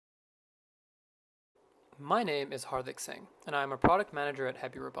My name is Hardik Singh, and I am a product manager at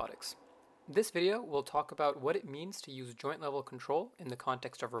HEBI Robotics. This video will talk about what it means to use joint level control in the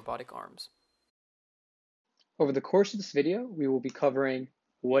context of robotic arms. Over the course of this video, we will be covering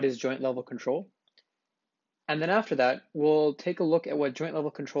what is joint level control, and then after that, we'll take a look at what joint level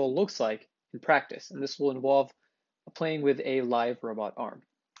control looks like in practice, and this will involve playing with a live robot arm.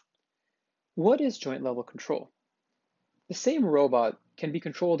 What is joint level control? The same robot can be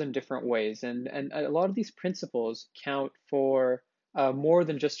controlled in different ways, and a lot of these principles count for more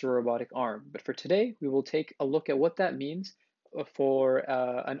than just a robotic arm. But for today, we will take a look at what that means for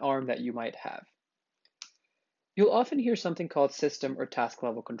an arm that you might have. You'll often hear something called system or task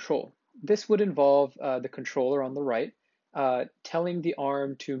level control. This would involve the controller on the right telling the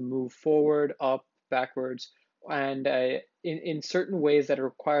arm to move forward, up, backwards, and in certain ways that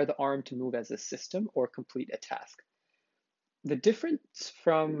require the arm to move as a system or complete a task. The difference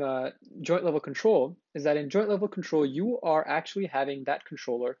from joint level control is that in joint level control, you are actually having that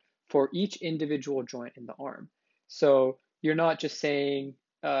controller for each individual joint in the arm. So you're not just saying,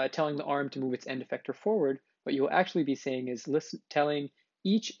 telling the arm to move its end effector forward. What you'll actually be saying is telling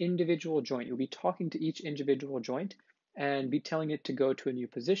each individual joint. You'll be talking to each individual joint and be telling it to go to a new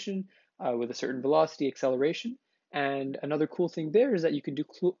position with a certain velocity, acceleration. And another cool thing there is that you can do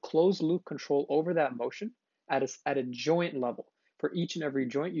closed loop control over that motion at a joint level. For each and every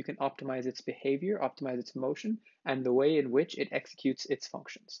joint, you can optimize its behavior, optimize its motion, and the way in which it executes its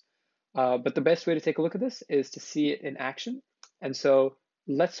functions. But the best way to take a look at this is to see it in action. And so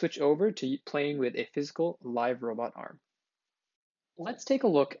let's switch over to playing with a physical live robot arm. Let's take a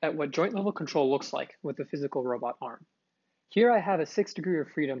look at what joint level control looks like with a physical robot arm. Here I have a 6 degree of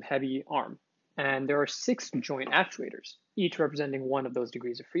freedom HEBI arm, and there are 6 joint actuators, each representing one of those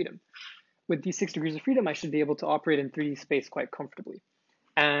degrees of freedom. With these 6 degrees of freedom, I should be able to operate in 3D space quite comfortably.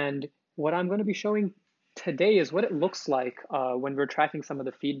 And what I'm going to be showing today is what it looks like when we're tracking some of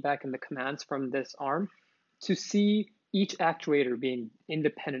the feedback and the commands from this arm to see each actuator being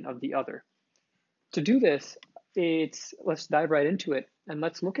independent of the other. To do this, let's dive right into it, and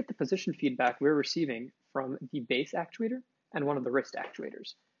let's look at the position feedback we're receiving from the base actuator and one of the wrist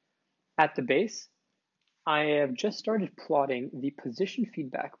actuators. At the base, I have just started plotting the position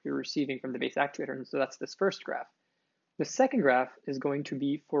feedback we're receiving from the base actuator, and so that's this first graph. The second graph is going to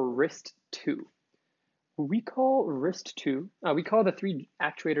be for wrist 2. We call wrist 2, we call the 3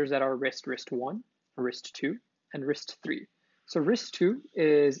 actuators that are wrist 1, wrist 2, and wrist 3. So wrist 2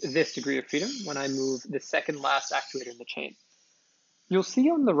 is this degree of freedom when I move the second last actuator in the chain. You'll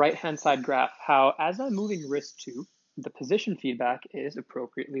see on the right-hand side graph how as I'm moving wrist 2, the position feedback is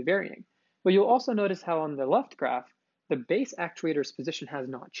appropriately varying. But you'll also notice how on the left graph, the base actuator's position has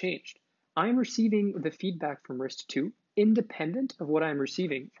not changed. I'm receiving the feedback from wrist 2 independent of what I'm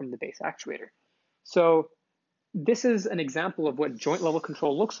receiving from the base actuator. So this is an example of what joint level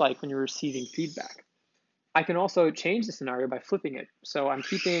control looks like when you're receiving feedback. I can also change the scenario by flipping it. So I'm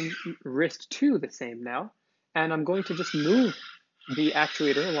keeping wrist 2 the same now, and I'm going to just move the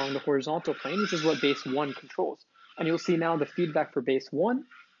actuator along the horizontal plane, which is what base 1 controls. And you'll see now the feedback for base 1,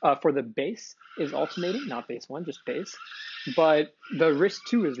 for the base is alternating, not base 1, just base, but the wrist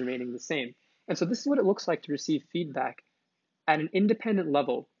 2 is remaining the same. And so this is what it looks like to receive feedback at an independent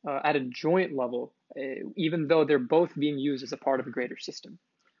level, at a joint level, even though they're both being used as a part of a greater system.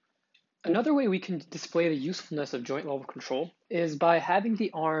 Another way we can display the usefulness of joint level control is by having the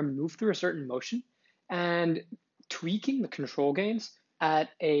arm move through a certain motion and tweaking the control gains at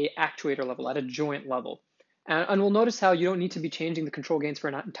an actuator level, at a joint level. And we'll notice how you don't need to be changing the control gains for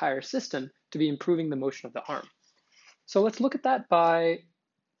an entire system to be improving the motion of the arm. So let's look at that by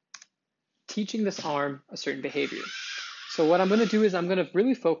teaching this arm a certain behavior. So what I'm going to do is I'm going to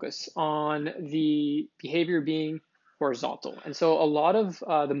really focus on the behavior being horizontal. And so a lot of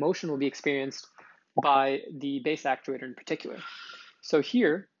the motion will be experienced by the base actuator in particular. So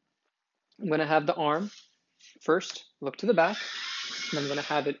here, I'm going to have the arm first look to the back, and I'm going to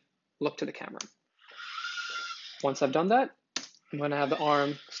have it look to the camera. Once I've done that, I'm going to have the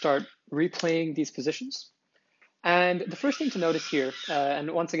arm start replaying these positions. And the first thing to notice here,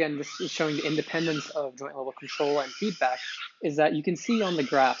 and once again, this is showing the independence of joint level control and feedback, is that you can see on the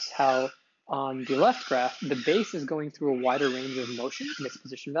graphs how on the left graph, the base is going through a wider range of motion in its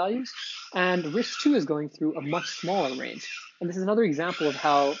position values, and wrist 2 is going through a much smaller range. And this is another example of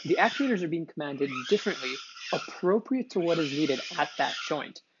how the actuators are being commanded differently, appropriate to what is needed at that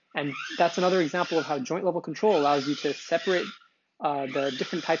joint. And that's another example of how joint level control allows you to separate the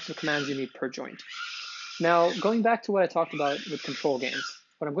different types of commands you need per joint. Now, going back to what I talked about with control gains,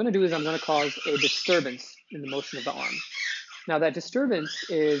 what I'm going to do is I'm going to cause a disturbance in the motion of the arm. Now that disturbance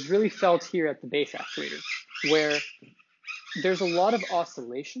is really felt here at the base actuator, where there's a lot of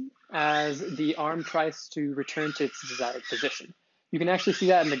oscillation as the arm tries to return to its desired position. You can actually see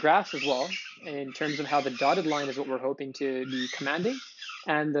that in the graphs as well, in terms of how the dotted line is what we're hoping to be commanding,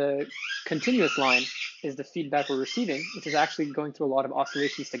 and the continuous line is the feedback we're receiving, which is actually going through a lot of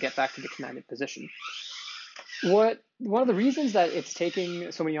oscillations to get back to the commanded position. One of the reasons that it's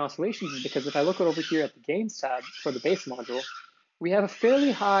taking so many oscillations is because if I look over here at the gains tab for the base module, we have a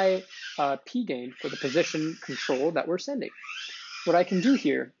fairly high P gain for the position control that we're sending. What I can do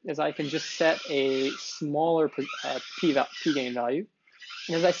here is I can just set a smaller P gain value.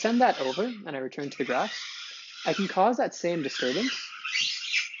 And as I send that over and I return to the graph, I can cause that same disturbance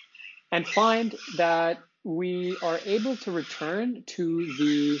and find that we are able to return to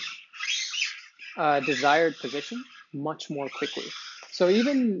the desired position much more quickly. So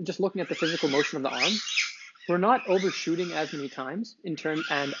even just looking at the physical motion of the arm, we're not overshooting as many times in terms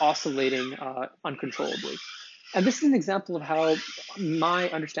and oscillating uncontrollably. And this is an example of how my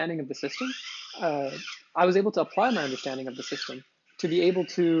understanding of the system, I was able to apply my understanding of the system to be able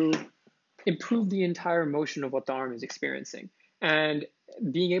to improve the entire motion of what the arm is experiencing. And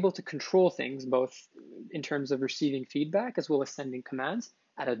being able to control things, both in terms of receiving feedback as well as sending commands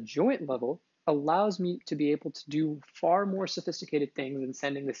at a joint level, allows me to be able to do far more sophisticated things than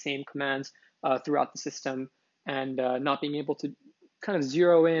sending the same commands throughout the system and not being able to kind of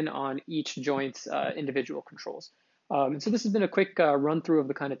zero in on each joint's individual controls. And so this has been a quick run through of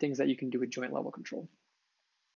the kind of things that you can do with joint level control.